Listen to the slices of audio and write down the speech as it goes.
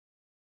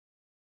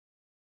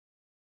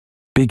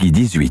Peggy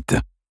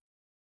 18.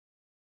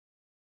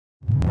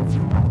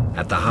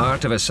 At the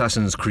heart of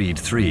Assassin's Creed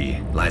 3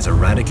 lies a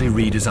radically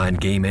redesigned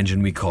game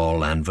engine we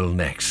call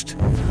AnvilNext.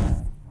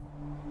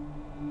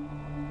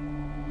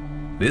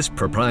 This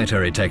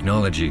proprietary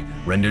technology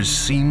renders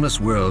seamless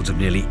worlds of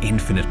nearly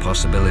infinite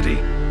possibility,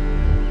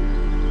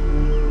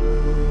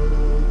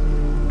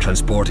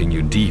 transporting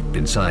you deep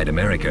inside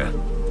America,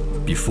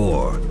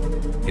 before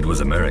it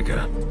was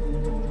America.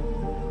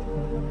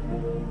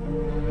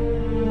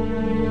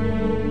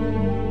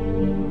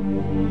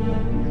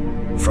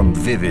 From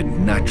vivid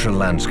natural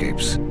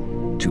landscapes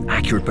to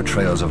accurate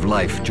portrayals of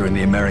life during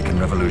the American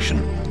Revolution,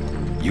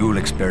 you'll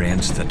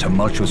experience the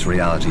tumultuous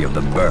reality of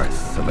the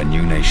birth of a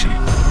new nation.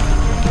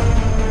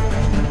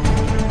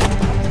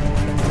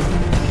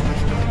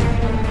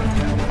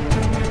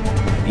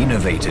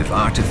 Innovative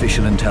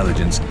artificial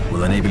intelligence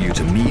will enable you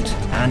to meet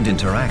and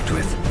interact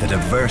with the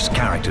diverse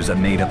characters that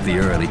made up the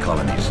early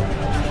colonies.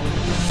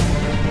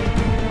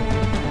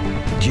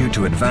 Due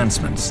to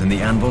advancements in the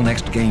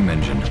AnvilNext game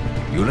engine,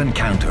 you'll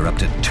encounter up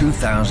to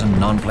 2,000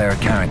 non-player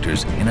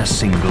characters in a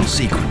single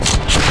sequence.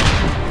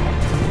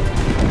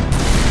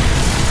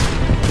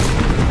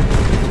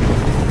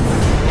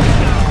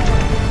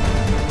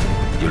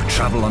 You'll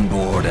travel on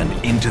board and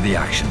into the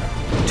action,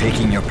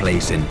 taking your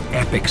place in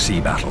epic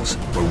sea battles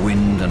where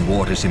wind and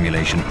water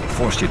simulation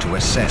force you to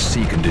assess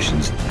sea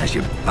conditions as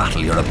you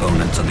battle your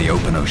opponents on the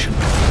open ocean.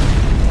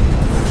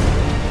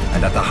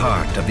 And at the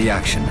heart of the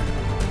action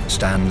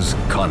stands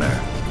Connor,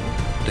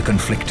 the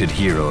conflicted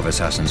hero of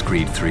Assassin's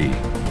Creed 3.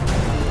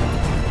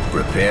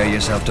 Prepare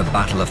yourself to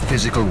battle a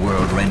physical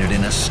world rendered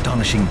in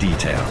astonishing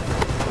detail,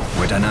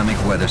 where dynamic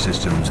weather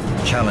systems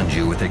challenge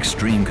you with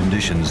extreme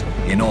conditions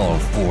in all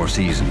 4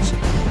 seasons.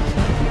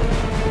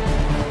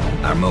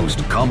 Our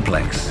most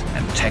complex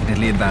and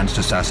technically advanced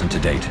assassin to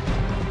date.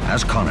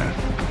 As Connor,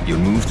 you'll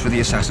move through the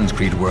Assassin's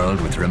Creed world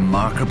with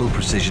remarkable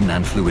precision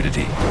and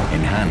fluidity,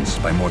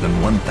 enhanced by more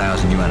than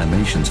 1,000 new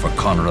animations for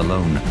Connor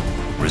alone,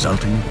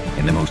 resulting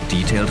in the most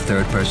detailed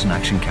third-person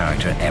action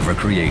character ever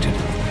created.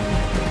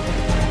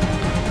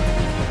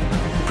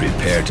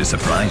 Prepare to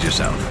surprise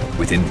yourself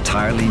with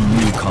entirely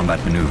new combat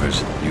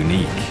maneuvers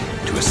unique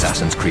to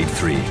Assassin's Creed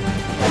 3.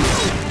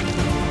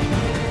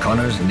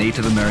 Connor's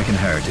Native American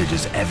heritage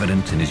is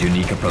evident in his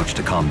unique approach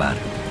to combat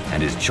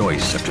and his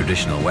choice of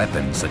traditional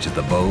weapons such as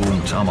the bow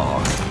and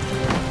tomahawk,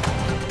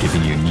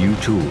 giving you new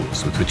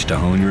tools with which to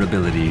hone your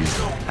abilities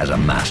as a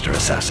master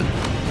assassin.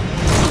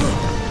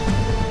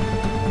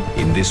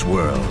 In this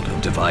world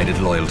of divided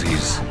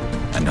loyalties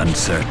and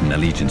uncertain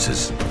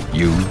allegiances,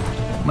 you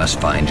must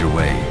find your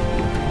way.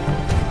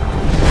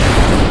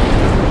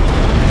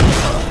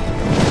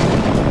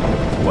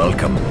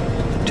 Welcome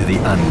to the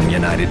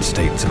un-United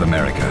States of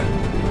America.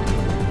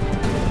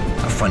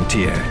 A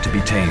frontier to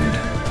be tamed,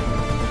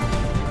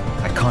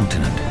 a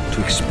continent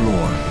to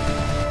explore,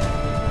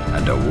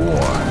 and a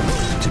war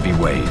to be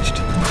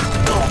waged.